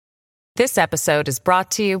This episode is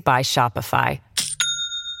brought to you by Shopify.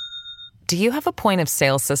 Do you have a point of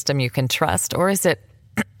sale system you can trust, or is it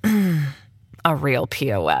a real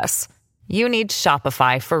POS? You need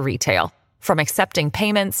Shopify for retail. From accepting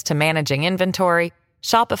payments to managing inventory,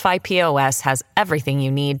 Shopify POS has everything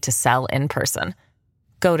you need to sell in person.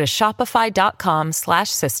 Go to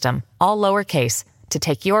shopify.com/system, all lowercase, to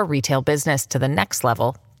take your retail business to the next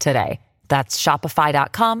level today. That's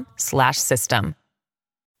shopify.com/system.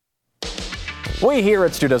 We here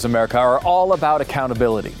at Stu Does America are all about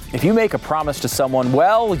accountability. If you make a promise to someone,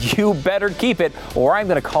 well, you better keep it, or I'm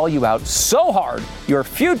going to call you out so hard your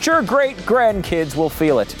future great-grandkids will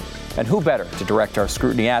feel it. And who better to direct our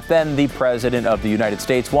scrutiny at than the President of the United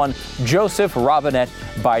States, one Joseph Robinette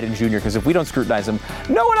Biden Jr., because if we don't scrutinize him,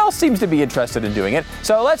 no one else seems to be interested in doing it.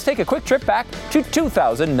 So let's take a quick trip back to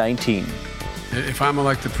 2019. If I'm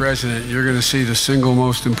elected president, you're going to see the single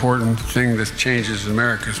most important thing that changes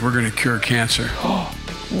America is we're going to cure cancer.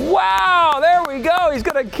 Wow, there we go. He's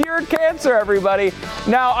going to cure cancer, everybody.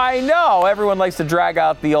 Now, I know everyone likes to drag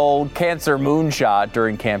out the old cancer moonshot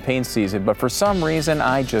during campaign season, but for some reason,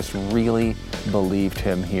 I just really believed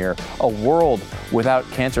him here. A world without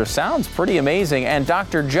cancer sounds pretty amazing, and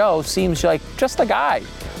Dr. Joe seems like just the guy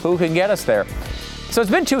who can get us there. So it's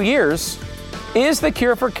been 2 years. Is the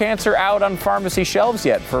cure for cancer out on pharmacy shelves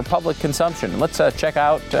yet for public consumption? Let's check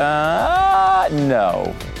out.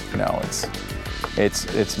 No,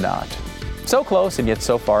 it's not. So close and yet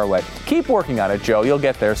so far away. Keep working on it, Joe. You'll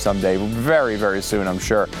get there someday, very, very soon, I'm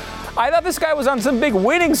sure. I thought this guy was on some big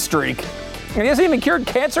winning streak, and he hasn't even cured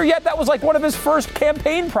cancer yet. That was like one of his first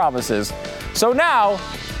campaign promises. So now,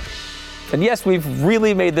 and yes, we've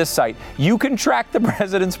really made this site. You can track the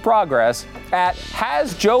president's progress at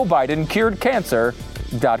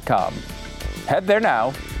hasjoebidencuredcancer.com. Head there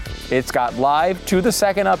now. It's got live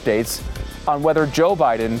to-the-second updates on whether Joe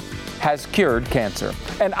Biden has cured cancer.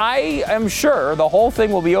 And I am sure the whole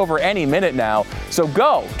thing will be over any minute now. So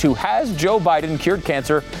go to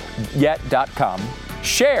hasjoebidencuredcancer.com.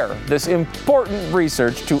 Share this important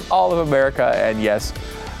research to all of America. And yes,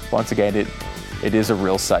 once again, it is a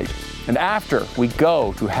real site. And after we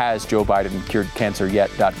go to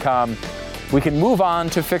hasjoebidencuredcancer.com, we can move on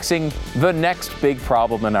to fixing the next big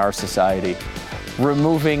problem in our society,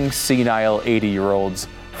 removing senile 80-year-olds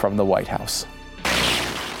from the White House.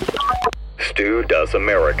 Stu Does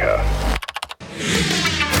America.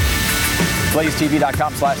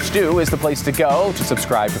 BlazeTV.com/Stu is the place to go to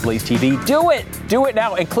subscribe to Blaze TV. Do it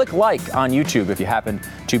now, and click like on YouTube if you happen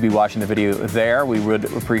to be watching the video there. We would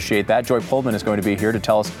appreciate that. Joy Pullman is going to be here to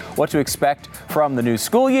tell us what to expect from the new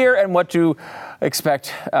school year and what to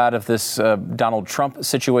expect out of this Donald Trump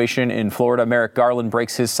situation in Florida. Merrick Garland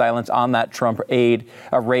breaks his silence on that Trump raid.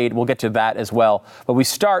 We'll get to that as well. But we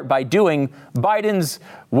start by doing Biden's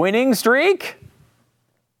winning streak.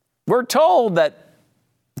 We're told that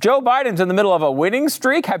Joe Biden's in the middle of a winning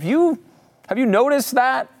streak. Have you noticed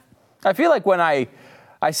that? I feel like when I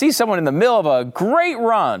see someone in the middle of a great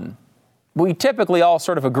run, we typically all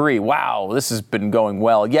sort of agree, wow, this has been going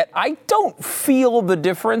well. Yet I don't feel the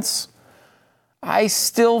difference. I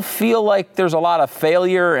still feel like there's a lot of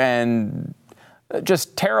failure and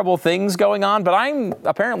just terrible things going on, but I'm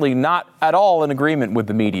apparently not at all in agreement with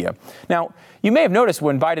the media. Now, you may have noticed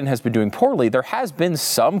when Biden has been doing poorly, there has been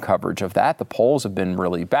some coverage of that. The polls have been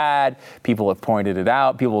really bad. People have pointed it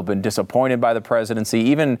out. People have been disappointed by the presidency.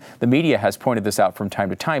 Even the media has pointed this out from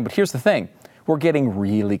time to time. But here's the thing. We're getting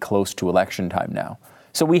really close to election time now.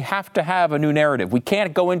 So we have to have a new narrative. We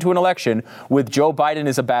can't go into an election with Joe Biden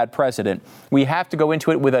as a bad president. We have to go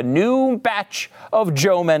into it with a new batch of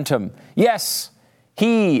Joe-mentum. Yes,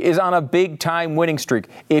 he is on a big-time winning streak.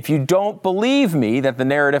 If you don't believe me that the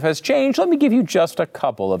narrative has changed, let me give you just a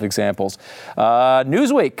couple of examples.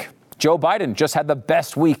 Newsweek, Joe Biden just had the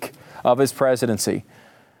best week of his presidency.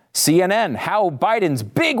 CNN, how Biden's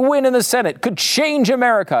big win in the Senate could change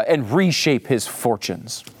America and reshape his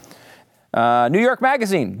fortunes. New York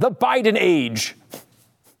Magazine, the Biden age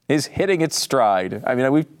is hitting its stride. I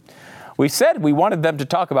mean, we said we wanted them to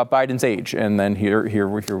talk about Biden's age, and then here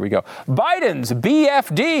we go. Biden's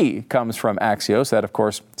BFD comes from Axios. That, of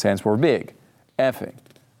course, stands for big effing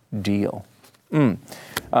deal.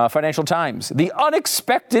 Financial Times, the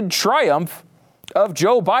unexpected triumph of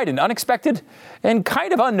Joe Biden. Unexpected and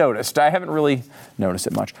kind of unnoticed. I haven't really noticed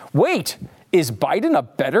it much. Wait, is Biden a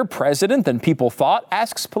better president than people thought,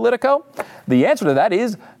 asks Politico? The answer to that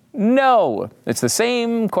is no. It's the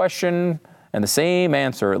same question and the same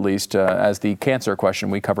answer, at least, as the cancer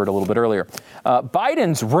question we covered a little bit earlier.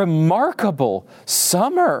 Biden's remarkable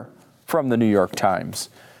summer from the New York Times.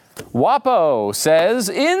 WAPO says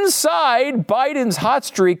inside Biden's hot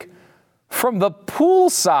streak, from the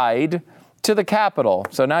poolside to the Capitol.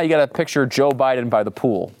 So now you got to picture Joe Biden by the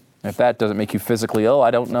pool. If that doesn't make you physically ill, I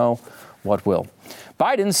don't know what will.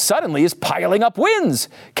 Biden suddenly is piling up wins.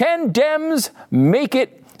 Can Dems make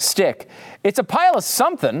it stick? It's a pile of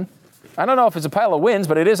something. I don't know if it's a pile of wins,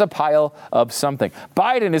 but it is a pile of something.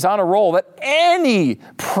 Biden is on a roll that any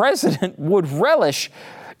president would relish.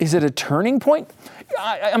 Is it a turning point?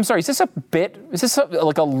 I'm sorry, is this a bit? Is this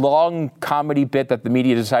like a long comedy bit that the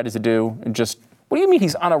media decided to do? And just, what do you mean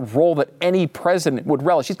he's on a roll that any president would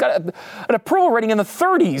relish? He's got an approval rating in the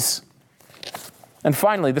 30s. And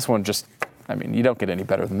finally, this one just, I mean, you don't get any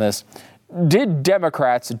better than this. Did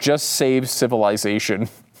Democrats just save civilization?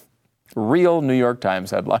 Real New York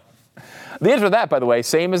Times headline. The answer to that, by the way,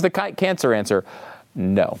 same as the cancer answer.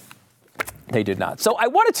 No, they did not. So I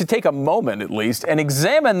wanted to take a moment, at least, and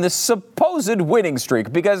examine this supposed winning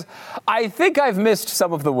streak, because I think I've missed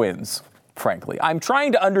some of the wins, frankly. I'm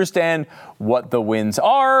trying to understand what the wins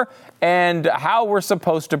are and how we're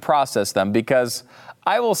supposed to process them, because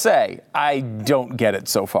I will say I don't get it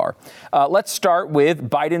so far. Let's start with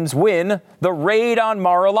Biden's win, the raid on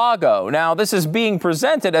Mar-a-Lago. Now, this is being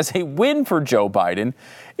presented as a win for Joe Biden.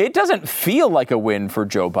 It doesn't feel like a win for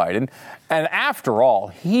Joe Biden. And after all,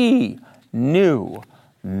 he knew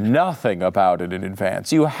nothing about it in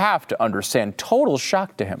advance. You have to understand, total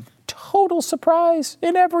shock to him. Total surprise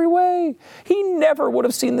in every way. He never would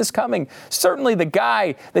have seen this coming. Certainly the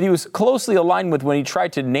guy that he was closely aligned with when he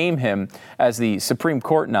tried to name him as the Supreme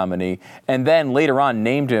Court nominee and then later on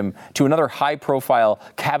named him to another high-profile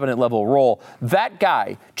cabinet-level role, that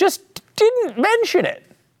guy just didn't mention it.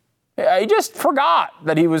 I just forgot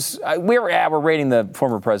that he was, we're raiding the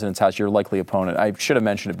former president's house, your likely opponent. I should have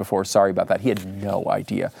mentioned it before. Sorry about that. He had no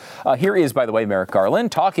idea. Here is, by the way, Merrick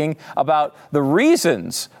Garland talking about the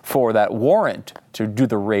reasons for that warrant to do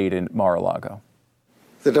the raid in Mar-a-Lago.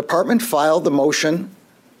 The department filed the motion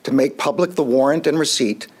to make public the warrant and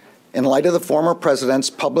receipt in light of the former president's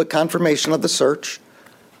public confirmation of the search,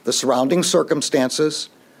 the surrounding circumstances,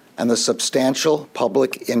 and the substantial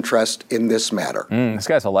public interest in this matter. This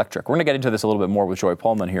guy's electric. We're going to get into this a little bit more with Joy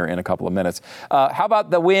Pullman here in a couple of minutes. How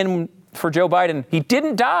about the win for Joe Biden? He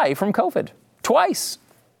didn't die from COVID twice.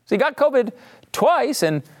 So he got COVID twice,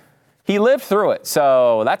 and he lived through it.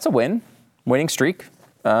 So that's a win. Winning streak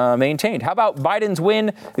maintained. How about Biden's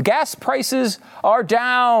win? The gas prices are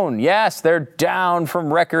down. Yes, they're down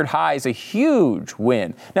from record highs. A huge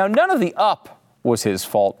win. Now, none of the up was his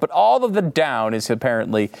fault, but all of the down is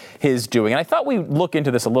apparently his doing. And I thought we'd look into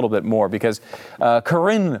this a little bit more because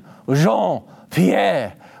Karine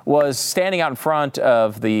Jean-Pierre was standing out in front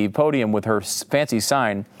of the podium with her fancy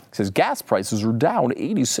sign. It says gas prices are down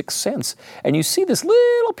 86 cents. And you see this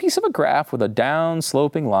little piece of a graph with a down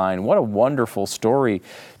sloping line. What a wonderful story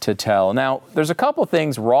to tell. Now, there's a couple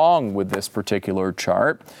things wrong with this particular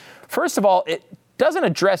chart. First of all, it doesn't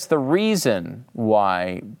address the reason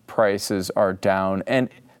why prices are down. And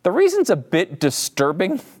the reason's a bit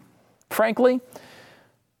disturbing, frankly.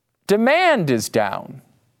 Demand is down.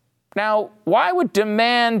 Now, why would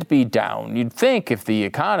demand be down? You'd think if the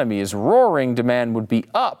economy is roaring, demand would be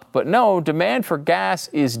up. But no, demand for gas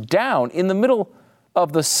is down in the middle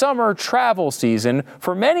of the summer travel season.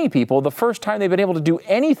 For many people, the first time they've been able to do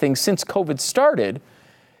anything since COVID started.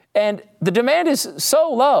 And the demand is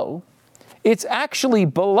so low, it's actually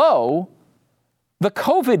below the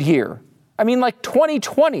COVID year. I mean, like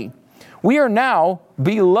 2020. We are now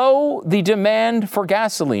below the demand for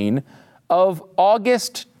gasoline of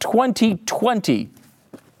August 2020.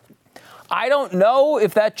 I don't know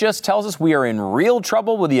if that just tells us we are in real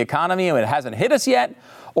trouble with the economy and it hasn't hit us yet,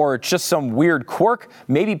 or it's just some weird quirk.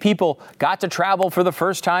 Maybe people got to travel for the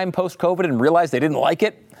first time post-COVID and realized they didn't like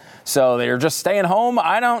it, so they're just staying home.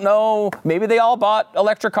 I don't know. Maybe they all bought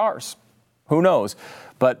electric cars. Who knows?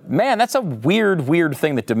 But man, that's a weird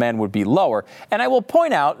thing that demand would be lower. And I will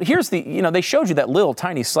point out, here's they showed you that little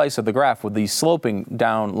tiny slice of the graph with the sloping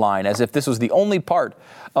down line as if this was the only part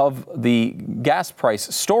of the gas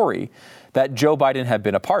price story that Joe Biden had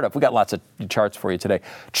been a part of. We got lots of charts for you today.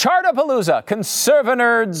 Chartapalooza,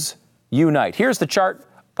 Conservanerds unite. Here's the chart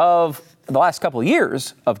of the last couple of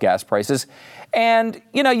years of gas prices. And,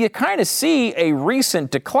 you kind of see a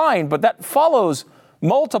recent decline, but that follows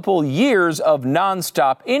multiple years of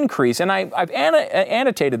nonstop increase. And I've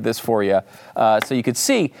annotated this for you so you could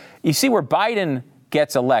see. You see where Biden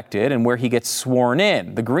gets elected and where he gets sworn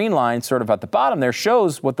in. The green line sort of at the bottom there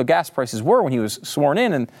shows what the gas prices were when he was sworn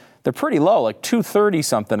in, and they're pretty low, like $2.30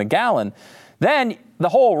 something a gallon. Then the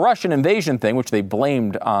whole Russian invasion thing, which they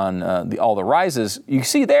blamed on all the rises, you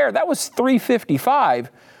see there, that was $3.55.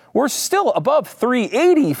 We're still above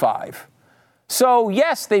 $3.85. So,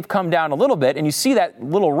 yes, they've come down a little bit, and you see that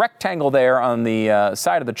little rectangle there on the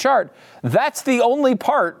side of the chart. That's the only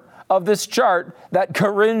part of this chart that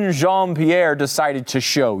Karine Jean-Pierre decided to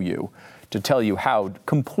show you, to tell you how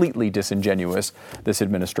completely disingenuous this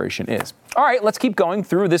administration is. All right, let's keep going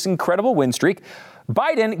through this incredible win streak.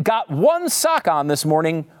 Biden got one sock on this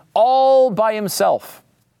morning all by himself.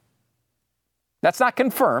 That's not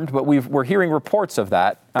confirmed, but we're hearing reports of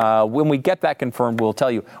that. When we get that confirmed, we'll tell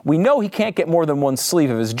you. We know he can't get more than one sleeve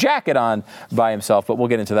of his jacket on by himself, but we'll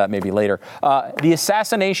get into that maybe later. The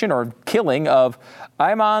assassination or killing of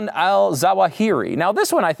Ayman al-Zawahiri. Now,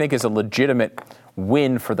 this one I think is a legitimate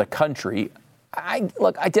win for the country.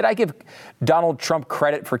 Did I give Donald Trump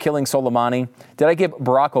credit for killing Soleimani? Did I give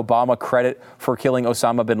Barack Obama credit for killing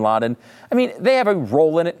Osama bin Laden? I mean, they have a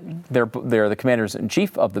role in it. They're the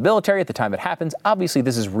commanders-in-chief of the military at the time it happens. Obviously,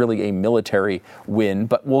 this is really a military win,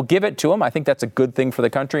 but we'll give it to them. I think that's a good thing for the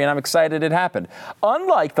country, and I'm excited it happened.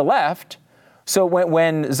 Unlike the left, so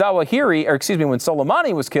when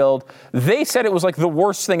Soleimani was killed, they said it was like the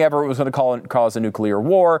worst thing ever. It was going to cause a nuclear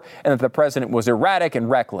war, and that the president was erratic and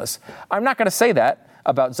reckless. I'm not going to say that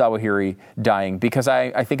about Zawahiri dying because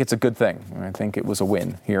I think it's a good thing. I think it was a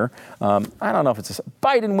win here. I don't know if it's a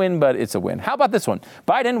Biden win, but it's a win. How about this one?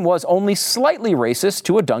 Biden was only slightly racist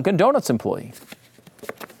to a Dunkin' Donuts employee.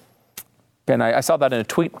 And I saw that in a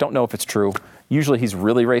tweet. Don't know if it's true. Usually he's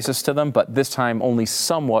really racist to them, but this time only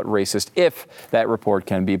somewhat racist, if that report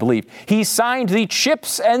can be believed. He signed the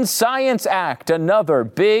CHIPS and Science Act, another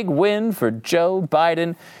big win for Joe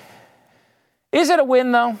Biden. Is it a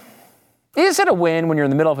win, though? Is it a win when you're in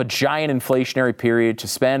the middle of a giant inflationary period to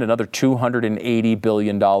spend another $280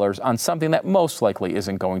 billion on something that most likely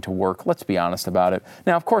isn't going to work? Let's be honest about it.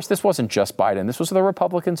 Now, of course, this wasn't just Biden. This was the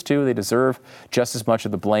Republicans, too. They deserve just as much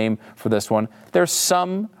of the blame for this one. There's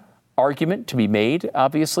some argument to be made,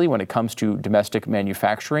 obviously, when it comes to domestic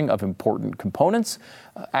manufacturing of important components.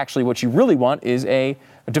 Actually, what you really want is a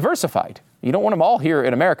diversified. You don't want them all here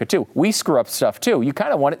in America, too. We screw up stuff, too. You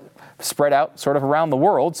kind of want it spread out sort of around the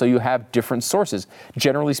world so you have different sources,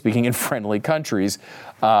 generally speaking, in friendly countries.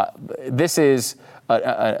 This is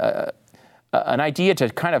an idea to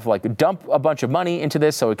kind of like dump a bunch of money into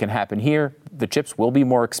this so it can happen here. The chips will be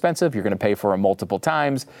more expensive. You're going to pay for them multiple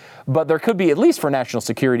times. But there could be, at least for national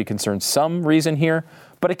security concerns, some reason here.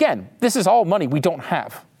 But again, this is all money we don't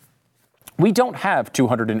have. We don't have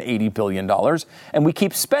 $280 billion, and we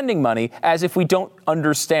keep spending money as if we don't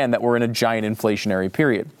understand that we're in a giant inflationary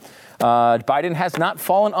period. Biden has not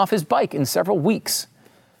fallen off his bike in several weeks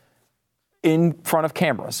in front of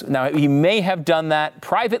cameras. Now, he may have done that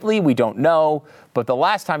privately. We don't know. But the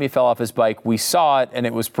last time he fell off his bike, we saw it, and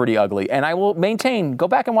it was pretty ugly. And I will maintain, go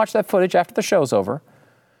back and watch that footage after the show's over.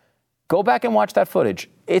 Go back and watch that footage.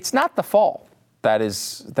 It's not the fall that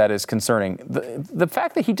is concerning. The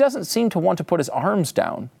fact that he doesn't seem to want to put his arms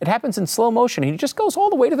down. It happens in slow motion. He just goes all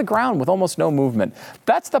the way to the ground with almost no movement.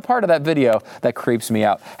 That's the part of that video that creeps me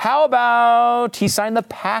out. How about he signed the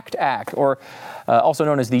PACT Act, or also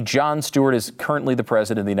known as the Jon Stewart is currently the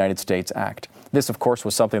President of the United States Act. This, of course,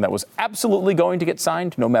 was something that was absolutely going to get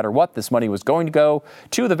signed no matter what. This money was going to go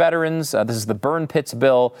to the veterans. This is the Burn Pits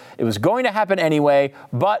bill. It was going to happen anyway,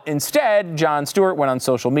 but instead, Jon Stewart went on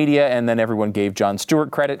social media, and then everyone gave Jon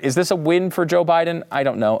Stewart credit. Is this a win for Joe Biden? I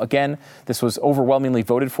don't know. Again, this was overwhelmingly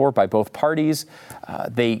voted for by both parties.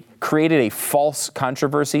 They created a false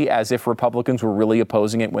controversy as if Republicans were really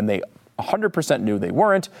opposing it when they 100% knew they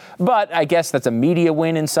weren't, but I guess that's a media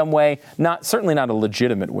win in some way, certainly not a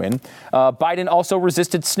legitimate win. Biden also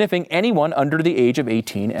resisted sniffing anyone under the age of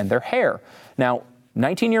 18 and their hair. Now,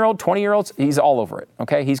 19-year-old, 20-year-olds, he's all over it,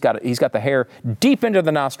 okay? He's got the hair deep into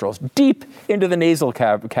the nostrils, deep into the nasal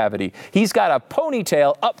cavity. He's got a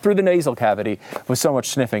ponytail up through the nasal cavity with so much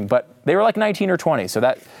sniffing, but they were like 19 or 20, so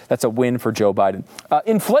that's a win for Joe Biden.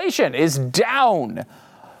 Inflation is down.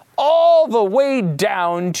 All the way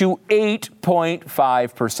down to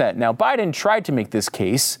 8.5%. Now, Biden tried to make this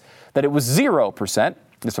case that it was 0%.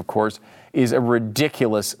 This, of course, is a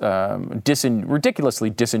ridiculously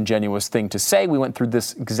disingenuous thing to say. We went through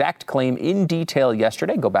this exact claim in detail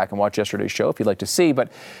yesterday. Go back and watch yesterday's show if you'd like to see.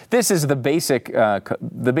 But this is the basic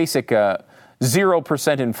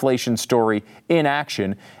 0% inflation story in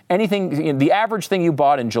action. The average thing you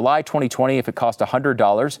bought in July 2020, if it cost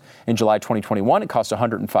 $100, in July 2021, it cost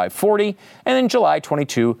 $105.40, and in July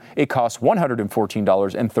 22, it cost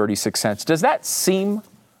 $114.36. Does that seem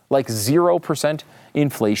like 0%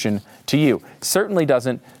 inflation to you? Certainly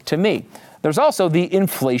doesn't to me. There's also the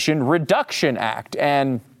Inflation Reduction Act,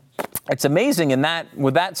 and it's amazing in that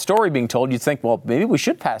with that story being told, you'd think, well, maybe we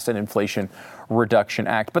should pass an Inflation Reduction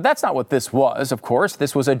Act. But that's not what this was, of course.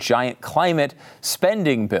 This was a giant climate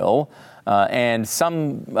spending bill and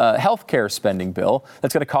some healthcare spending bill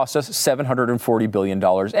that's going to cost us $740 billion.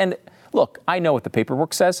 And look, I know what the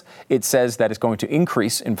paperwork says. It says that it's going to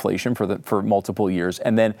increase inflation for multiple years.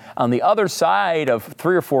 And then on the other side of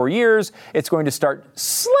 3 or 4 years, it's going to start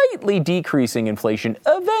slightly decreasing inflation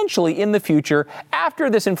eventually in the future after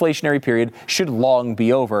this inflationary period should long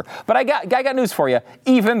be over. But I got news for you.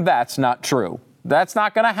 Even that's not true. That's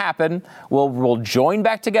not going to happen. We'll join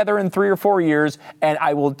back together in 3 or 4 years, and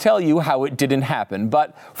I will tell you how it didn't happen.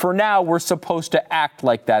 But for now, we're supposed to act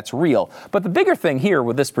like that's real. But the bigger thing here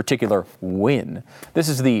with this particular win, this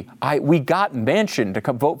is we got Manchin to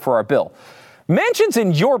come vote for our bill. Manchin's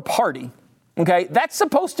in your party. Okay, that's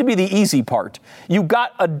supposed to be the easy part. You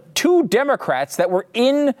got 2 Democrats that were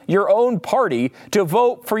in your own party to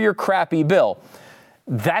vote for your crappy bill.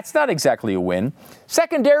 That's not exactly a win.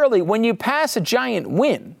 Secondarily, when you pass a giant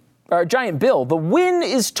bill, the win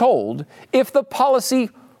is told if the policy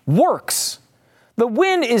works. The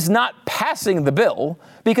win is not passing the bill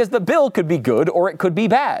because the bill could be good or it could be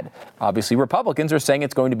bad. Obviously, Republicans are saying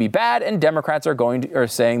it's going to be bad and Democrats are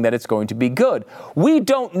saying that it's going to be good. We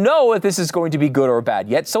don't know if this is going to be good or bad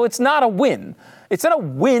yet, so it's not a win. It's not a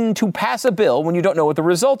win to pass a bill when you don't know what the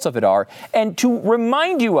results of it are. And to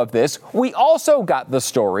remind you of this, we also got the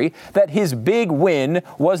story that his big win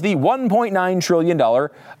was the $1.9 trillion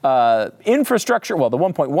infrastructure, the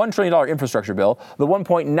 $1.1 trillion infrastructure bill, the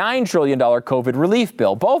 $1.9 trillion COVID relief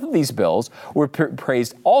bill. Both of these bills were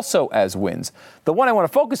praised also as wins. The one I want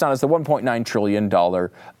to focus on is the $1.9 trillion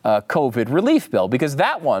COVID relief bill, because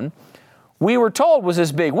that one, we were told was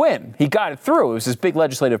his big win. He got it through. It was his big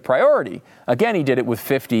legislative priority. Again, he did it with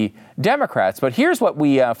 50 Democrats. But here's what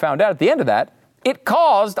we found out at the end of that. It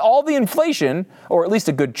caused all the inflation, or at least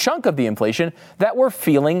a good chunk of the inflation, that we're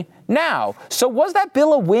feeling now. So was that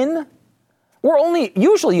bill a win?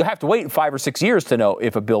 Usually you have to wait 5 or 6 years to know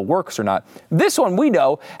if a bill works or not. This one, we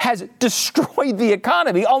know, has destroyed the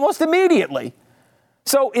economy almost immediately.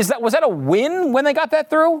 So was that a win when they got that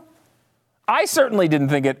through? I certainly didn't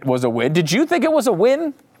think it was a win. Did you think it was a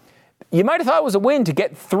win? You might have thought it was a win to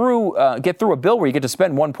get through a bill where you get to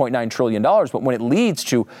spend $1.9 trillion, but when it leads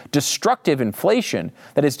to destructive inflation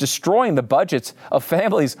that is destroying the budgets of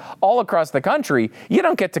families all across the country, you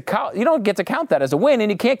don't get to count that as a win,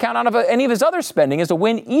 and you can't count on any of his other spending as a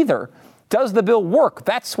win either. Does the bill work?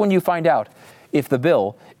 That's when you find out if the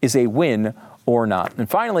bill is a win or not. And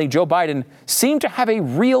finally, Joe Biden seemed to have a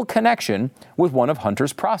real connection with one of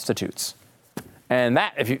Hunter's prostitutes. And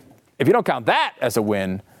that, if you don't count that as a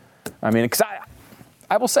win, I mean, because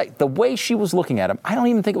I will say, the way she was looking at him, I don't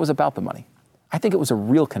even think it was about the money. I think it was a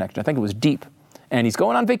real connection. I think it was deep. And he's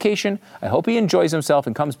going on vacation. I hope he enjoys himself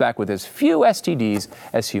and comes back with as few STDs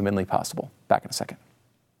as humanly possible. Back in a second.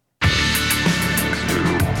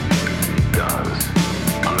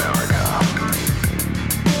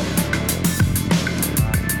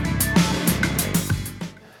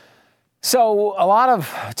 So a lot of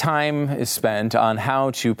time is spent on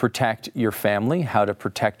how to protect your family, how to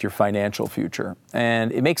protect your financial future.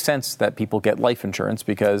 And it makes sense that people get life insurance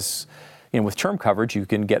because, with term coverage, you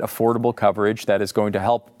can get affordable coverage that is going to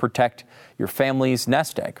help protect your family's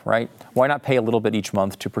nest egg, right? Why not pay a little bit each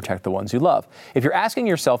month to protect the ones you love? If you're asking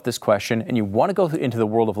yourself this question and you want to go into the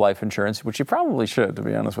world of life insurance, which you probably should, to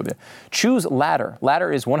be honest with you, choose Ladder.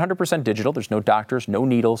 Ladder is 100% digital. There's no doctors, no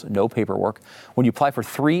needles, no paperwork. When you apply for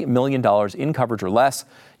 $3 million in coverage or less,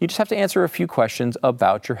 you just have to answer a few questions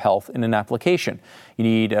about your health in an application. You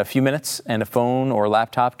need a few minutes and a phone or a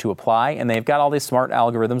laptop to apply, and they've got all these smart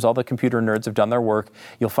algorithms. All the computer nerds have done their work.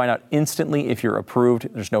 You'll find out instantly if you're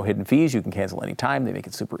approved. There's no hidden fees. You can cancel anytime. They make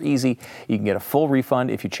it super easy. You can get a full refund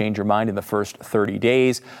if you change your mind in the first 30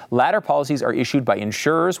 days. Ladder policies are issued by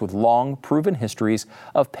insurers with long, proven histories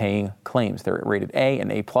of paying claims. They're rated A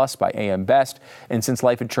and A+ by AM Best. And since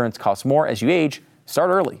life insurance costs more as you age, start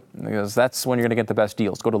early, because that's when you're going to get the best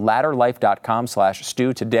deals. Go to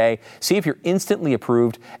ladderlife.com/Stu today. See if you're instantly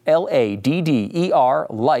approved. LADDER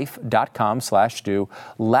life.com/Stu.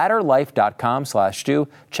 Ladderlife.com/Stu.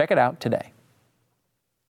 Check it out today.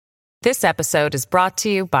 This episode is brought to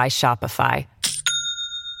you by Shopify.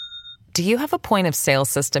 Do you have a point of sale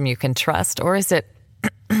system you can trust, or is it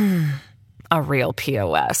a real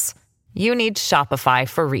POS? You need Shopify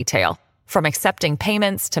for retail. From accepting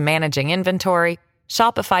payments to managing inventory,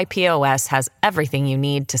 Shopify POS has everything you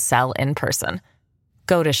need to sell in person.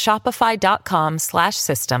 Go to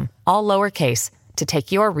shopify.com/system, all lowercase, to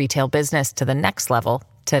take your retail business to the next level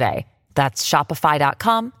today. That's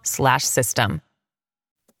shopify.com/system.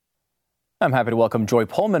 I'm happy to welcome Joy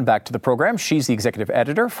Pullmann back to the program. She's the executive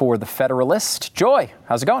editor for The Federalist. Joy,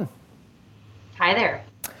 how's it going? Hi there.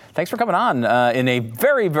 Thanks for coming on in a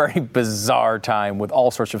very, very bizarre time with all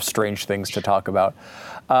sorts of strange things to talk about.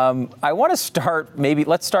 I want to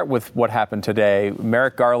let's start with what happened today.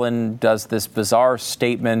 Merrick Garland does this bizarre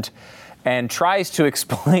statement and tries to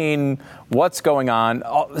explain what's going on.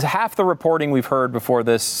 Half the reporting we've heard before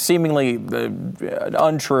this, seemingly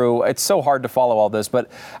untrue. It's so hard to follow all this,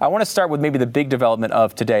 but I want to start with maybe the big development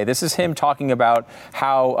of today. This is him talking about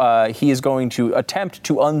how he is going to attempt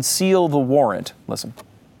to unseal the warrant. Listen.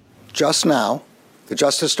 Just now, the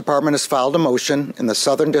Justice Department has filed a motion in the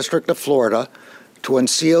Southern District of Florida to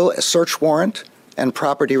unseal a search warrant and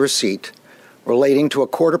property receipt relating to a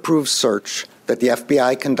court-approved search that the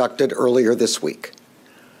FBI conducted earlier this week.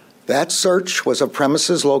 That search was of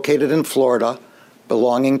premises located in Florida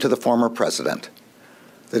belonging to the former president.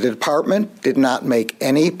 The department did not make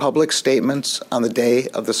any public statements on the day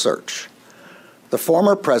of the search. The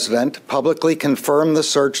former president publicly confirmed the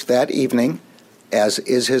search that evening, as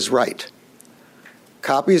is his right.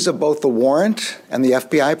 Copies of both the warrant and the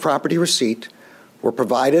FBI property receipt were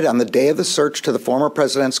provided on the day of the search to the former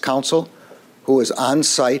president's counsel, who was on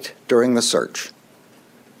site during the search.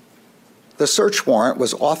 The search warrant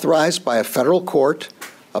was authorized by a federal court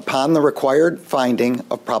upon the required finding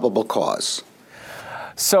of probable cause.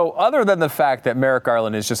 So other than the fact that Merrick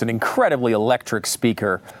Garland is just an incredibly electric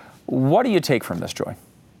speaker, what do you take from this, Joy?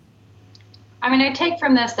 I mean, I take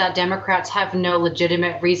from this that Democrats have no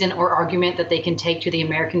legitimate reason or argument that they can take to the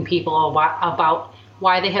American people about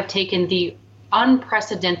why they have taken the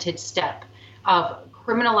unprecedented step of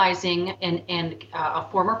criminalizing a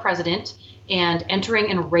former president and entering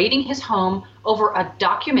and raiding his home over a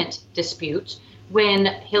document dispute when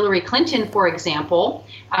Hillary Clinton, for example,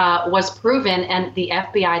 was proven, and the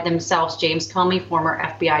FBI themselves, James Comey, former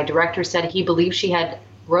FBI director, said he believed she had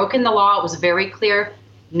broken the law. It was very clear.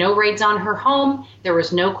 No raids on her home. There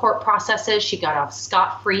was no court processes. She got off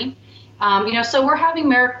scot-free. So we're having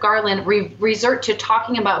Merrick Garland resort to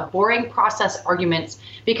talking about boring process arguments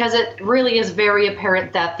because it really is very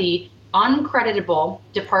apparent that the uncreditable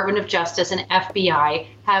Department of Justice and FBI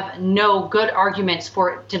have no good arguments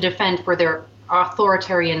to defend for their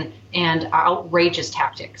authoritarian and outrageous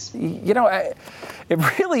tactics. You know, it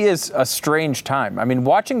really is a strange time. I mean,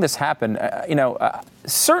 watching this happen,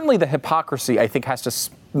 certainly the hypocrisy, I think, has to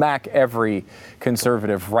smack every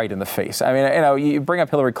conservative right in the face. I mean, you bring up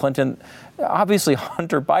Hillary Clinton. Obviously,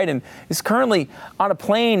 Hunter Biden is currently on a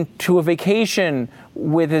plane to a vacation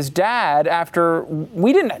with his dad after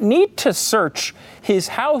we didn't need to search his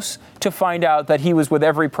house to find out that he was with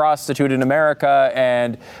every prostitute in America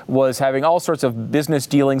and was having all sorts of business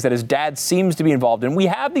dealings that his dad seems to be involved in. We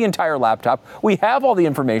have the entire laptop. We have all the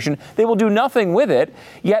information. They will do nothing with it,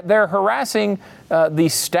 yet they're harassing the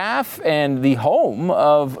staff and the home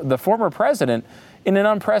of the former president in an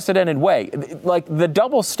unprecedented way. Like, the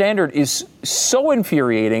double standard is so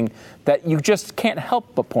infuriating that you just can't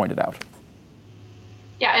help but point it out.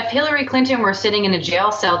 Yeah, if Hillary Clinton were sitting in a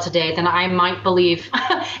jail cell today, then I might believe,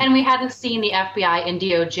 and we hadn't seen the FBI and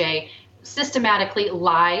DOJ systematically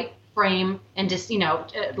lie, frame, and just,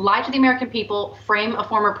 lie to the American people, frame a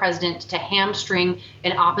former president to hamstring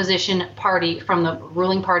an opposition party from the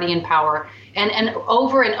ruling party in power. And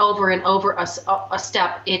over and over and over a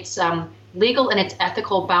step, it's legal and its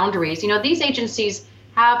ethical boundaries. These agencies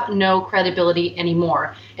have no credibility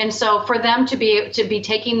anymore. And so for them to be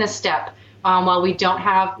taking this step while we don't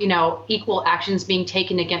have, equal actions being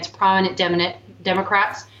taken against prominent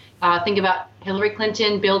Democrats, think about Hillary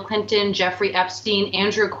Clinton, Bill Clinton, Jeffrey Epstein,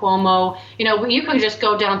 Andrew Cuomo. You can just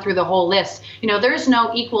go down through the whole list. There's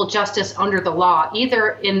no equal justice under the law,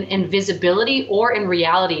 either in visibility or in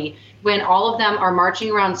reality, when all of them are marching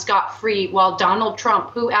around scot-free, while Donald Trump,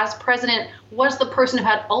 who as president was the person who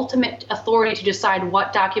had ultimate authority to decide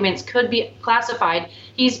what documents could be classified,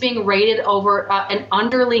 he's being raided over an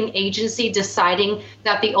underling agency deciding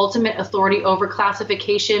that the ultimate authority over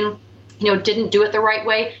classification didn't do it the right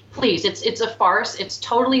way. Please, it's a farce. It's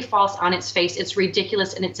totally false on its face. It's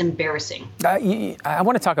ridiculous and it's embarrassing. I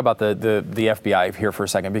want to talk about the FBI here for a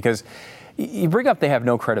second, because you bring up they have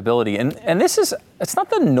no credibility. And it's not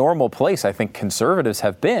the normal place I think conservatives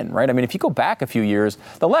have been, right? I mean, if you go back a few years,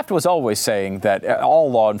 the left was always saying that all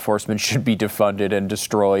law enforcement should be defunded and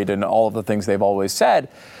destroyed and all of the things they've always said.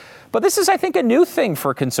 But this is, I think, a new thing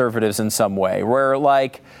for conservatives in some way, where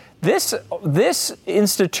this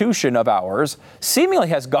institution of ours seemingly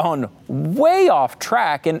has gone way off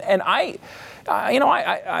track. And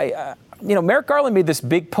Merrick Garland made this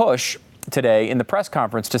big push today in the press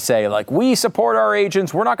conference to say, like, we support our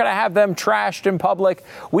agents. We're not going to have them trashed in public.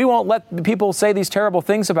 We won't let people say these terrible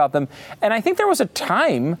things about them. And I think there was a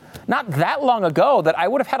time not that long ago that I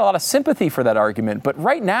would have had a lot of sympathy for that argument. But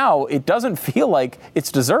right now, it doesn't feel like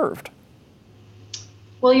it's deserved.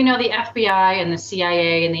 Well, you know, the FBI and the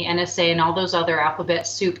CIA and the NSA and all those other alphabet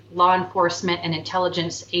soup law enforcement and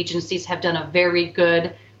intelligence agencies have done a very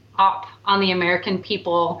good op on the American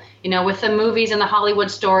people, you know, with the movies and the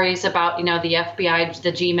Hollywood stories about, you know, the FBI,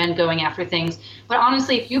 the G-men going after things. But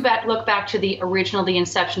honestly, if you look back to the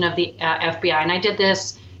inception of the FBI, and I did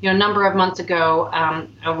this, you know, a number of months ago,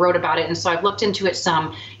 I wrote about it, and so I've looked into it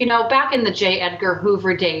some. You know, back in the J. Edgar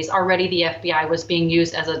Hoover days, already the FBI was being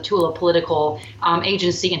used as a tool of political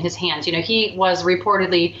agency in his hands. You know, he was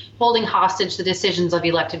reportedly holding hostage the decisions of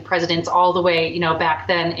elected presidents all the way, you know, back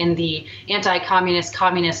then in the anti-communist,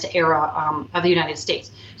 communist era of the United States.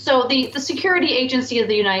 So the security agency of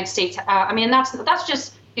the United States, I mean, that's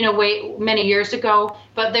just, you know, way many years ago,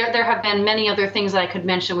 but there have been many other things that I could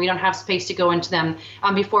mention. We don't have space to go into them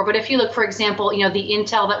before. But if you look, for example, you know, the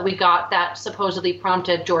intel that we got that supposedly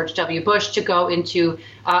prompted George W. Bush to go into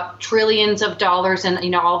trillions of dollars and, you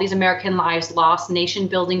know, all these American lives lost, nation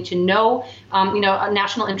building to know, you know, a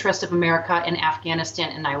national interest of America in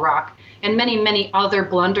Afghanistan and Iraq, and many, many other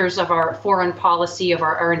blunders of our foreign policy, of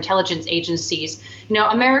our intelligence agencies. You know,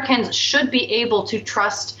 Americans should be able to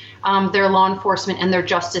trust their law enforcement and their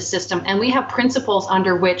justice system. And we have principles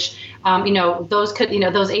under which, you know, those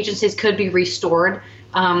agencies could be restored,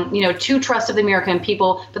 you know, to trust of the American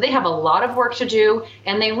people. But they have a lot of work to do,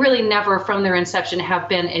 and they really never, from their inception, have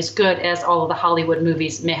been as good as all of the Hollywood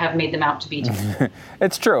movies may have made them out to be.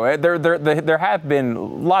 It's true. There have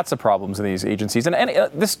been lots of problems in these agencies,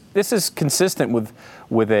 and this is consistent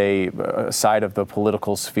with a side of the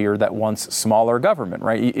political sphere that wants smaller government,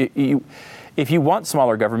 right? If you want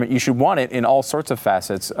smaller government, you should want it in all sorts of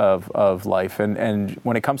facets of life. And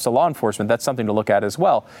when it comes to law enforcement, that's something to look at as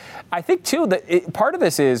well. I think, too, that part of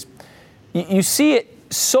this is you see it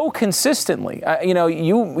so consistently. You know,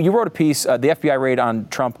 you wrote a piece, the FBI raid on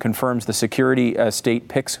Trump confirms the security state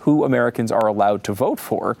picks who Americans are allowed to vote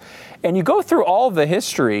for. And you go through all of the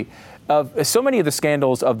history of so many of the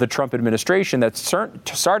scandals of the Trump administration that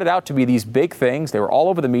started out to be these big things. They were all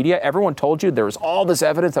over the media. Everyone told you there was all this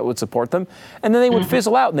evidence that would support them. And then they would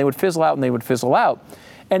fizzle out, and they would fizzle out, and they would fizzle out.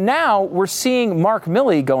 And now we're seeing Mark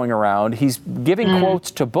Milley going around. He's giving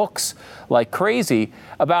quotes to books like crazy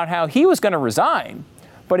about how he was going to resign.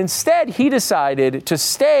 But instead, he decided to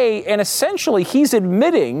stay, and essentially he's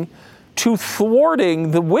admitting to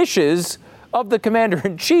thwarting the wishes of the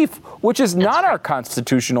commander-in-chief, which is not our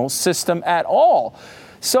constitutional system at all.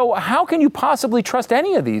 So how can you possibly trust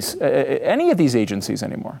any of these agencies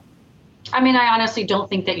anymore? I mean, I honestly don't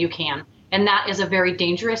think that you can. And that is a very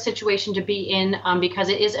dangerous situation to be in because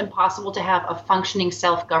it is impossible to have a functioning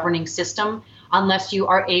self-governing system unless you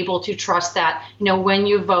are able to trust that, you know, when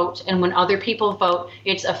you vote and when other people vote,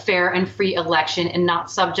 it's a fair and free election and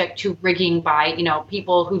not subject to rigging by, you know,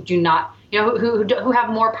 people who do not, you know, who have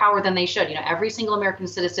more power than they should. You know, every single American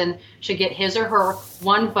citizen should get his or her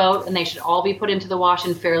one vote, and they should all be put into the wash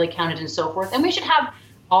and fairly counted and so forth. And we should have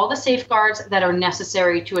all the safeguards that are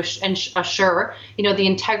necessary to assure, you know, the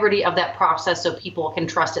integrity of that process so people can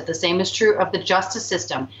trust it. The same is true of the justice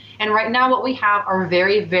system. And right now what we have are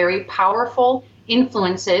very, very powerful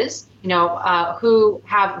influences, you know, who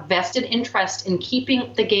have vested interest in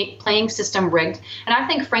keeping the playing system rigged. And I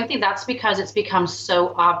think, frankly, that's because it's become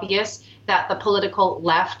so obvious that the political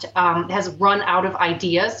left has run out of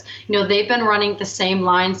ideas. You know, they've been running the same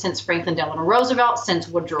line since Franklin Delano Roosevelt, since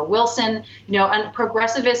Woodrow Wilson, you know, and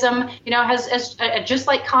progressivism, you know, has just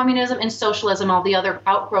like communism and socialism, all the other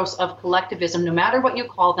outgrowths of collectivism, no matter what you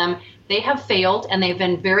call them, they have failed, and they've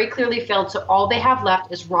been very clearly failed. So all they have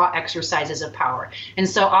left is raw exercises of power. And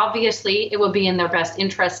so obviously it would be in their best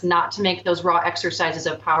interest not to make those raw exercises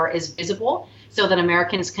of power as visible, so that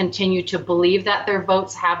Americans continue to believe that their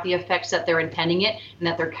votes have the effects that they're intending it and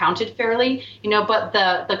that they're counted fairly. You know, but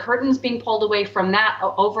the curtain's being pulled away from that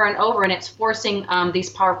over and over, and it's forcing these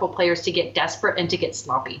powerful players to get desperate and to get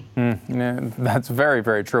sloppy. Yeah, that's very,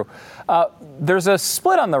 very true. There's a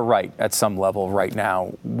split on the right at some level right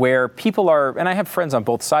now where people are, and I have friends on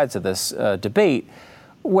both sides of this debate,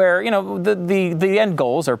 where, you know, the end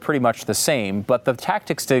goals are pretty much the same, but the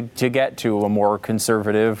tactics to get to a more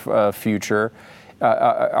conservative future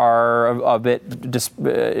are a bit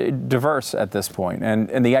diverse at this point.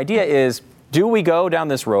 And the idea is Do we go down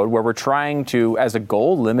this road where we're trying to, as a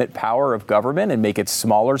goal, limit power of government and make it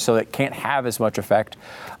smaller so it can't have as much effect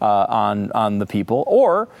on the people?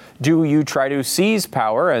 Or do you try to seize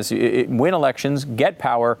power, win elections, get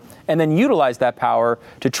power, and then utilize that power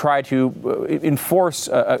to try to enforce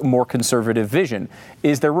a more conservative vision?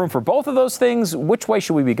 Is there room for both of those things? Which way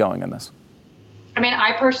should we be going in this? I mean,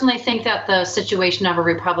 I personally think that the situation of a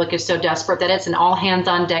republic is so desperate that it's an all hands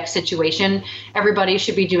on deck situation. Everybody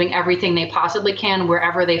should be doing everything they possibly can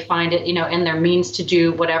wherever they find it, in their means to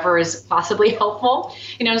do whatever is possibly helpful.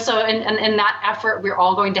 So in that effort, we're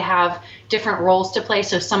all going to have different roles to play.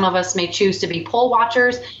 So some of us may choose to be poll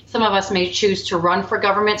watchers. Some of us may choose to run for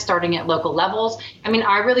government, starting at local levels. I mean,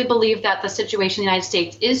 I really believe that the situation in the United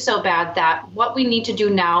States is so bad that what we need to do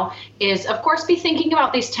now is, of course, be thinking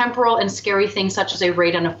about these temporal and scary things, such as a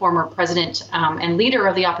raid on a former president and leader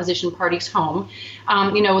of the opposition party's home.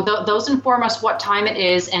 Those inform us what time it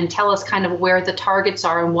is and tell us kind of where the targets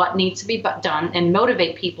are and what needs to be done and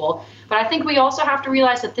motivate people. But I think we also have to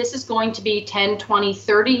realize that this is going to be 10, 20,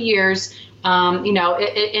 30 years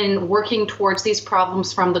in working towards these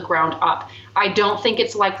problems from the ground up. I don't think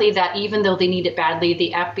it's likely that even though they need it badly,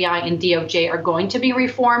 the FBI and DOJ are going to be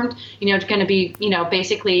reformed, going to be,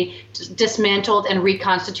 basically dismantled and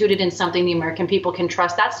reconstituted in something the American people can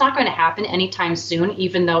trust. That's not going to happen anytime soon,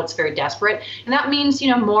 even though it's very desperate. And that means,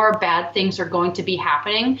 more bad things are going to be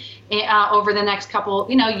happening over the next couple,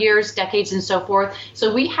 years, decades, and so forth.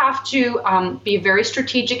 So we have to be very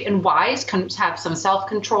strategic and wise, have some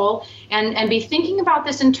self-control, and be thinking about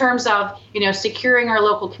this in terms of, securing our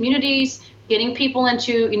local communities, getting people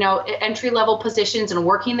into, entry-level positions and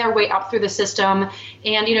working their way up through the system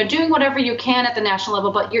and, doing whatever you can at the national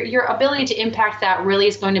level. But your ability to impact that really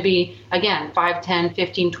is going to be, again, 5, 10,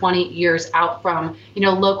 15, 20 years out from,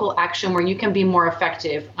 local action where you can be more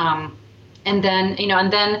effective. And then,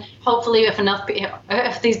 hopefully,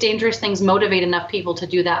 if these dangerous things motivate enough people to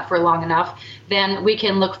do that for long enough, then we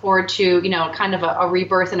can look forward to, kind of a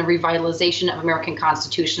rebirth and a revitalization of American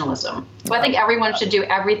constitutionalism. So I think everyone should do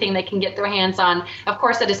everything they can get their hands on. Of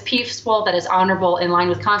course, that is peaceful, that is honorable, in line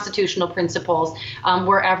with constitutional principles,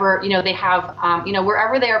 wherever, they have,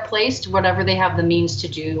 wherever they are placed, whatever they have the means to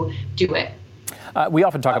do it. We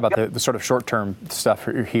often talk about the sort of short-term stuff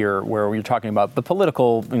here where we're talking about the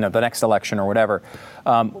political, the next election or whatever.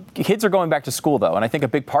 Kids are going back to school, though, and I think a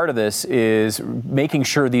big part of this is making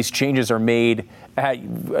sure these changes are made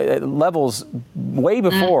at levels way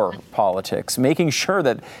before politics, making sure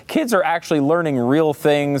that kids are actually learning real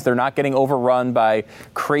things. They're not getting overrun by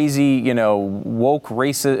crazy, woke,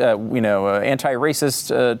 racist,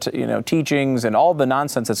 anti-racist, teachings and all the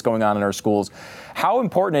nonsense that's going on in our schools. How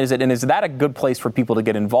important is it, and is that a good place for people to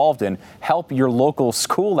get involved in? Help your local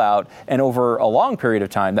school out, and over a long period of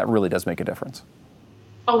time, that really does make a difference.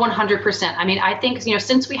 Oh, 100%. I mean, I think,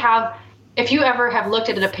 since we have, if you ever have looked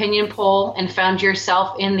at an opinion poll and found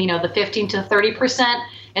yourself in, the 15 to 30%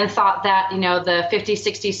 and thought that, the 50,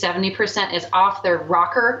 60, 70% is off their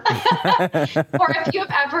rocker, or if you've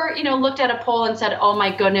ever, looked at a poll and said, oh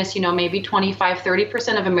my goodness, maybe 25,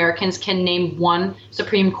 30% of Americans can name one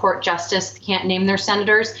Supreme Court justice, can't name their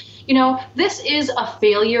senators. This is a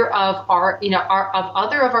failure of our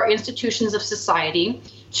institutions of society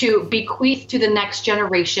to bequeath to the next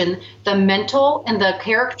generation the mental and the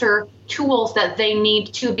character tools that they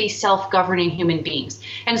need to be self-governing human beings.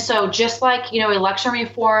 And so just like, election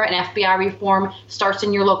reform and FBI reform starts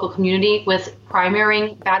in your local community with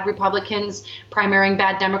primarying bad Republicans, primarying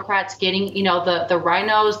bad Democrats, getting, the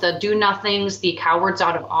rhinos, the do-nothings, the cowards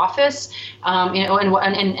out of office,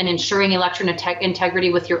 and ensuring election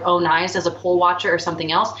integrity with your own eyes as a poll watcher or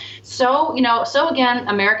something else. So again,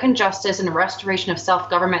 American justice and the restoration of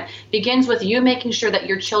self-government begins with you making sure that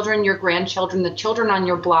your children, your grandchildren, the children on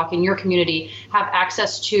your block and your community have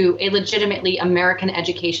access to a legitimately American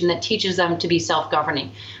education that teaches them to be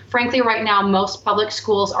self-governing. Frankly, right now, most public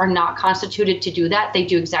schools are not constituted to do that. They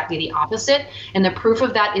do exactly the opposite. And the proof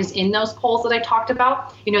of that is in those polls that I talked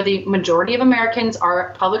about. The majority of Americans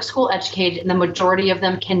are public school educated, and the majority of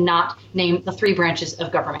them cannot name the 3 branches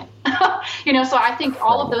of government. So I think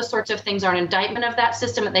all of those sorts of things are an indictment of that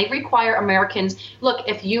system. And they require Americans, look,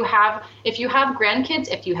 if you have grandkids,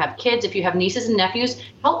 if you have kids, if you have nieces and nephews,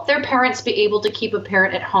 help their parents be able to keep a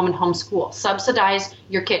parent at home and homeschool. Subsidize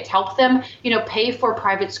your kids. Help them, pay for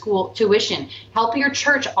private school tuition. Help your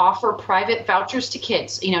church offer private vouchers to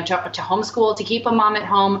kids, to homeschool, to keep a mom at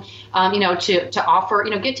home, to offer,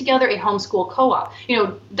 get together a homeschool co-op.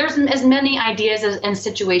 There's as many ideas and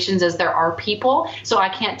situations as there are people. So I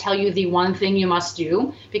can't tell you the one thing you must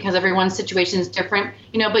do because everyone's situation is different,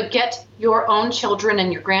 but get your own children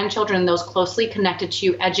and your grandchildren and those closely connected to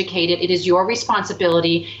you educated. It is your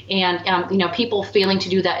responsibility. And, people failing to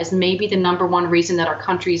do that is maybe the number one reason that our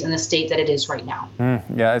country is in the state that it is right now.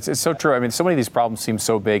 Yeah, it's so true. I mean, so many of these problems seem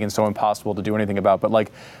so big and so impossible to do anything about.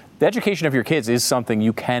 But the education of your kids is something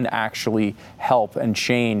you can actually help and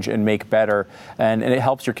change and make better. And it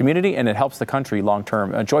helps your community and it helps the country long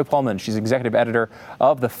term. Joy Pullmann, she's executive editor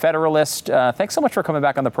of The Federalist. Thanks so much for coming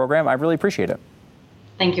back on the program. I really appreciate it.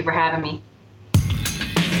 Thank you for having me.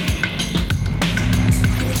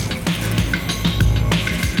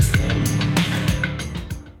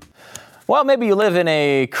 Well, maybe you live in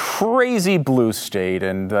a crazy blue state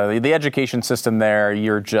and the education system there,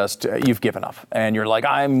 you've given up. And you're like,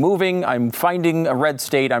 I'm moving, I'm finding a red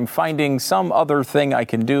state, I'm finding some other thing I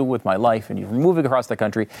can do with my life. And you're moving across the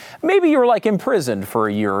country. Maybe you're imprisoned for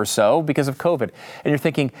a year or so because of COVID. And you're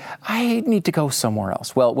thinking, I need to go somewhere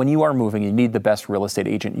else. Well, when you are moving, you need the best real estate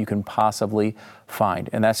agent you can possibly find.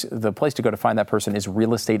 And that's the place to go to find that person is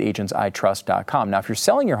realestateagentsitrust.com. Now, if you're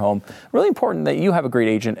selling your home, really important that you have a great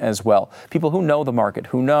agent as well. People who know the market,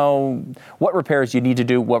 who know what repairs you need to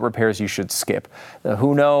do, what repairs you should skip,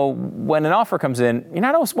 who know when an offer comes in, you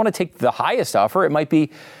not always want to take the highest offer. It might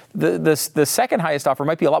be the second highest offer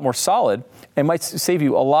might be a lot more solid and might save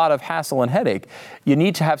you a lot of hassle and headache. You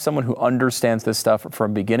need to have someone who understands this stuff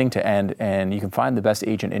from beginning to end, and you can find the best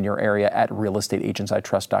agent in your area at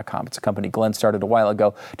realestateagentsitrust.com. It's a company Glenn started a while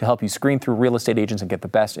ago to help you screen through real estate agents and get the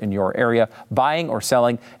best in your area, buying or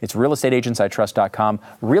selling. It's realestateagentsitrust.com,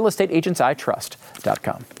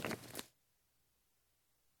 realestateagentsitrust.com.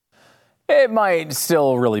 It might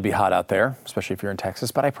still really be hot out there, especially if you're in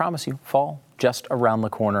Texas, but I promise you, fall just around the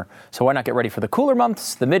corner. So why not get ready for the cooler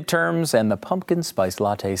months, the midterms, and the pumpkin spice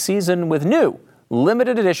latte season with new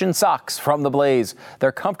limited edition socks from The Blaze.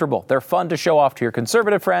 They're comfortable, they're fun to show off to your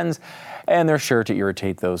conservative friends, and they're sure to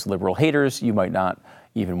irritate those liberal haters you might not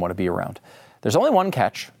even want to be around. There's only one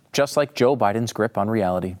catch. Just like Joe Biden's grip on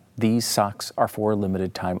reality, these socks are for a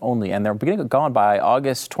limited time only, and they're beginning to gone by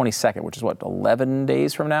August 22nd, which is 11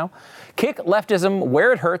 days from now. Kick leftism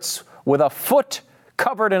where it hurts with a foot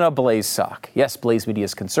covered in a Blaze sock. Yes, Blaze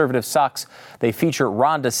Media's conservative socks. They feature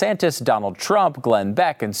Ron DeSantis, Donald Trump, Glenn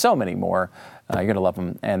Beck, and so many more. You're going to love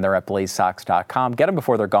them, and they're at blazesocks.com. Get them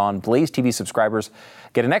before they're gone. Blaze TV subscribers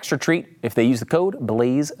get an extra treat if they use the code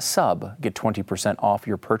BLAZESUB. Get 20% off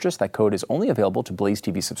your purchase. That code is only available to Blaze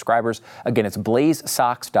TV subscribers. Again, it's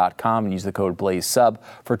blazesocks.com and use the code BLAZESUB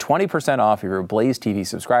for 20% off if you're a Blaze TV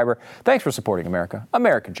subscriber. Thanks for supporting America,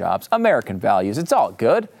 American jobs, American values. It's all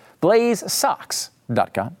good.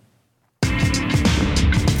 blazesocks.com.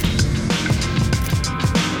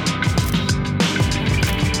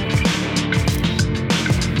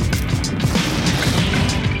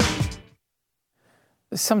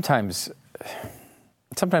 Sometimes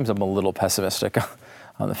I'm a little pessimistic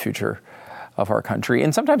on the future of our country.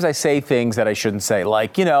 And sometimes I say things that I shouldn't say,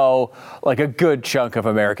 like a good chunk of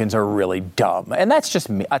Americans are really dumb. And that's just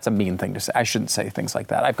me. That's a mean thing to say. I shouldn't say things like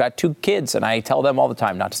that. I've got 2 kids and I tell them all the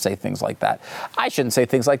time not to say things like that. I shouldn't say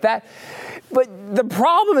things like that. But the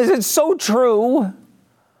problem is it's so true.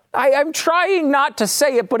 I'm trying not to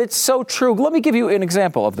say it, but it's so true. Let me give you an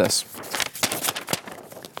example of this.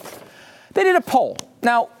 They did a poll.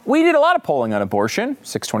 Now, we did a lot of polling on abortion,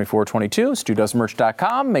 62422,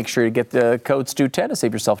 StuDoesMerch.com. Make sure you get the code STU10 to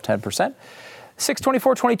save yourself 10%.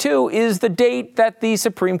 62422 is the date that the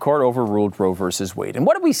Supreme Court overruled Roe versus Wade. And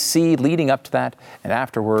what did we see leading up to that and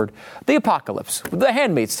afterward? The apocalypse, the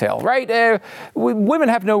Handmaid's Tale, right? Women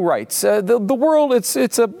have no rights. The world,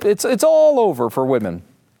 it's all over for women.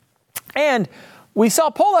 And we saw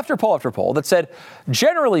poll after poll after poll that said,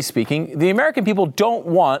 generally speaking, the American people don't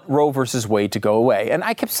want Roe versus Wade to go away. And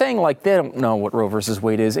I kept saying, they don't know what Roe versus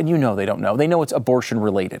Wade is. And they don't know. They know it's abortion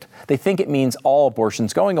related. They think it means all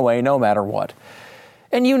abortions going away no matter what.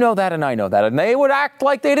 And you know that and I know that. And they would act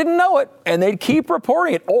like they didn't know it. And they'd keep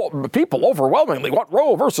reporting it. Oh, people overwhelmingly want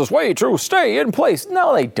Roe versus Wade to stay in place.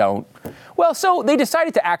 No, they don't. Well, so they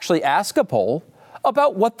decided to actually ask a poll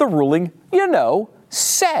about what the ruling,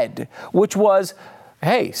 said, which was,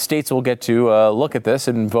 hey, states will get to look at this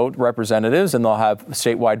and vote representatives, and they'll have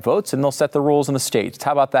statewide votes, and they'll set the rules in the states.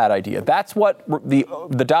 How about that idea? That's what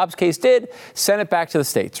the Dobbs case did. Send it back to the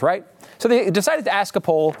states, right? So they decided to ask a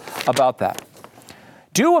poll about that.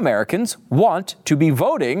 Do Americans want to be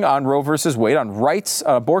voting on Roe versus Wade, on rights,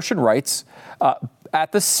 abortion rights,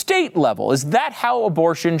 at the state level? Is that how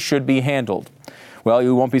abortion should be handled? Well,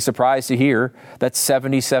 you won't be surprised to hear that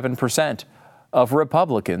 77% of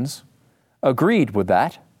Republicans agreed with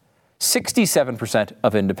that, 67%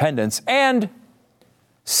 of independents, and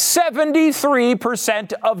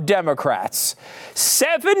 73% of Democrats.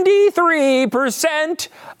 73%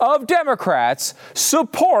 of Democrats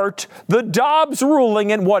support the Dobbs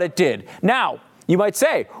ruling and what it did. Now, you might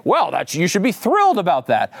say, well, you should be thrilled about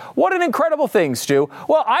that. What an incredible thing, Stu.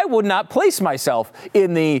 Well, I would not place myself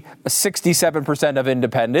in the 67% of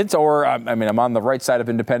independents, or, I'm on the right side of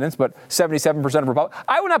independents, but 77% of Republicans.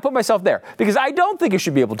 I would not put myself there because I don't think you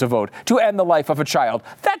should be able to vote to end the life of a child.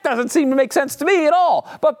 That doesn't seem to make sense to me at all.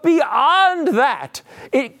 But beyond that,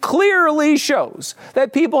 it clearly shows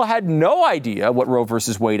that people had no idea what Roe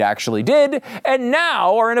versus Wade actually did, and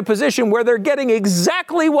now are in a position where they're getting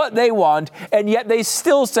exactly what they want, and yet they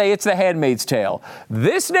still say it's the Handmaid's Tale.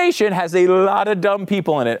 This nation has a lot of dumb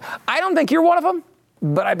people in it. I don't think you're one of them,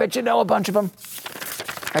 but I bet you know a bunch of them.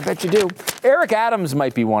 I bet you do. Eric Adams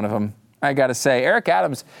might be one of them. I got to say, Eric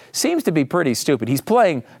Adams seems to be pretty stupid. He's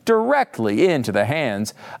playing directly into the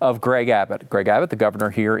hands of Greg Abbott. Greg Abbott, the governor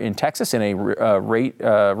here in Texas, in a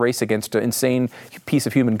race against an insane piece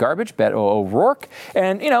of human garbage, Beto O'Rourke.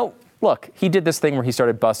 And, look, he did this thing where he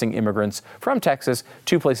started busing immigrants from Texas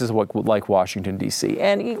to places like Washington, D.C.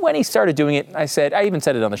 And when he started doing it, I even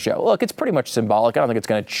said it on the show, look, it's pretty much symbolic. I don't think it's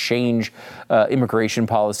going to change immigration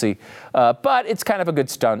policy, but it's kind of a good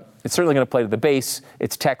stunt. It's certainly going to play to the base.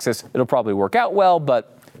 It's Texas. It'll probably work out well,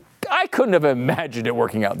 but I couldn't have imagined it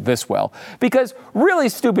working out this well, because really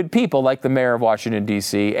stupid people like the mayor of Washington,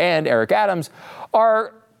 D.C. and Eric Adams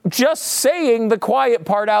are just saying the quiet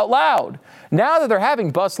part out loud. Now that they're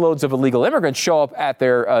having busloads of illegal immigrants show up at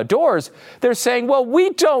their doors, they're saying, well, we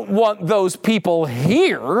don't want those people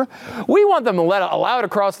here. We want them allowed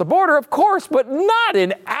across the border, of course, but not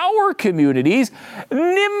in our communities.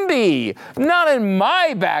 NIMBY, not in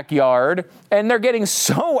my backyard. And they're getting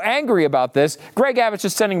so angry about this. Greg Abbott's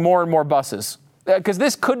just sending more and more buses, because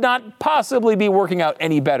this could not possibly be working out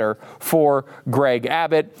any better for Greg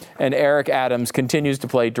Abbott. And Eric Adams continues to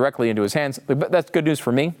play directly into his hands. But that's good news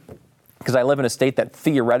for me, because I live in a state that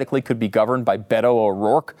theoretically could be governed by Beto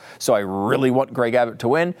O'Rourke. So I really want Greg Abbott to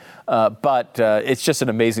win. But it's just an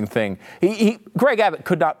amazing thing. Greg Abbott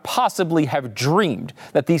could not possibly have dreamed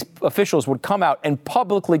that these officials would come out and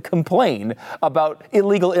publicly complain about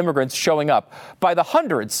illegal immigrants showing up by the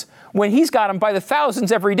hundreds, when he's got them by the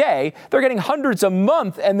thousands every day. They're getting hundreds a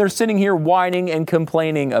month, and they're sitting here whining and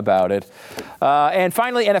complaining about it. And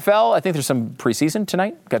finally, NFL, I think there's some preseason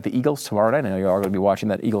tonight. Got the Eagles tomorrow night. I know you are going to be watching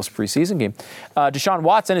that Eagles preseason game. Deshaun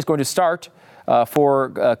Watson is going to start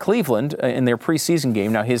for Cleveland in their preseason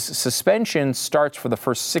game. Now, his suspension starts for the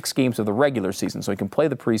first 6 games of the regular season, so he can play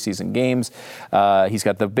the preseason games. He's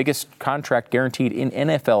got the biggest contract guaranteed in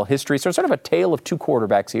NFL history. So it's sort of a tale of two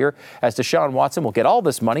quarterbacks here, as Deshaun Watson will get all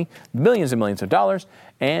this money, millions and millions of dollars,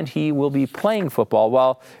 and he will be playing football,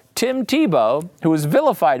 while Tim Tebow, who was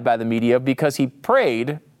vilified by the media because he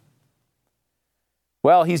prayed,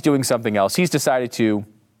 well, he's doing something else. He's decided to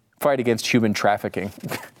fight against human trafficking.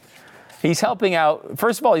 He's helping out,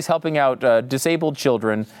 first of all, he's helping out disabled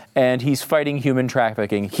children, and he's fighting human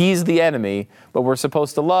trafficking. He's the enemy, but we're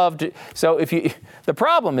supposed to love. So the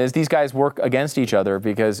problem is these guys work against each other,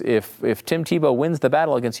 because if Tim Tebow wins the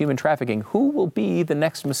battle against human trafficking, who will be the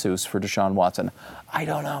next masseuse for Deshaun Watson? I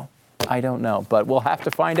don't know, but we'll have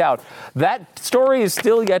to find out. That story is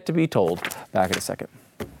still yet to be told. Back in a second.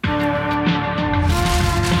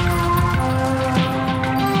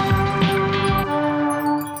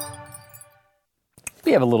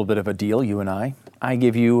 We have a little bit of a deal, you and I. I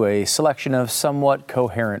give you a selection of somewhat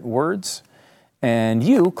coherent words, and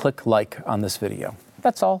you click like on this video.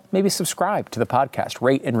 That's all. Maybe subscribe to the podcast.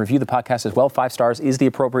 Rate and review the podcast as well. 5 stars is the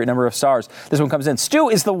appropriate number of stars. This one comes in. Stu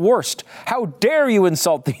is the worst. How dare you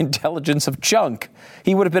insult the intelligence of Chunk?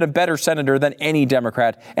 He would have been a better senator than any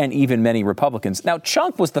Democrat and even many Republicans. Now,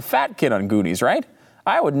 Chunk was the fat kid on Goonies, right?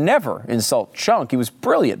 I would never insult Chunk. He was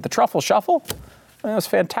brilliant. The Truffle Shuffle? It was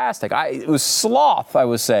fantastic. It was Sloth, I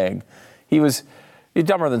was saying. He's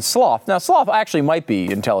dumber than Sloth. Now, Sloth actually might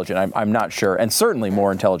be intelligent. I'm not sure, and certainly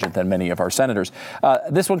more intelligent than many of our senators.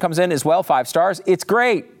 This one comes in as well, 5 stars. It's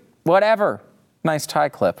great. Whatever. Nice tie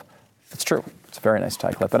clip. It's true. It's a very nice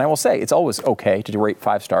tie clip. And I will say, it's always okay to rate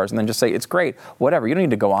 5 stars and then just say, it's great. Whatever. You don't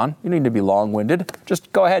need to go on. You don't need to be long-winded. Just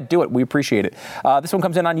go ahead. Do it. We appreciate it. This one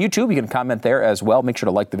comes in on YouTube. You can comment there as well. Make sure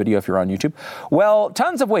to like the video if you're on YouTube. Well,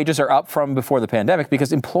 tons of wages are up from before the pandemic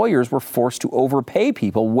because employers were forced to overpay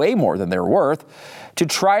people way more than they're worth to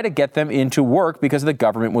try to get them into work, because the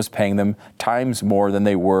government was paying them times more than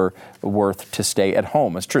they were worth to stay at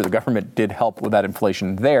home. It's true. The government did help with that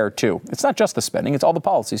inflation there, too. It's not just the spending. It's all the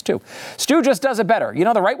policies, too. Stu just does it better. You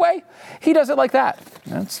know the right way? He does it like that.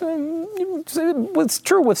 It's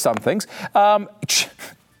true with some things.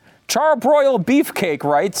 Charbroil Beefcake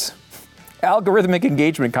writes, algorithmic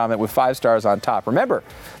engagement comment with 5 stars on top. Remember,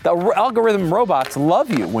 the algorithm robots love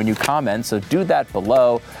you when you comment, so do that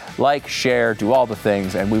below. Like, share, do all the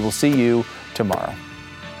things, and we will see you tomorrow.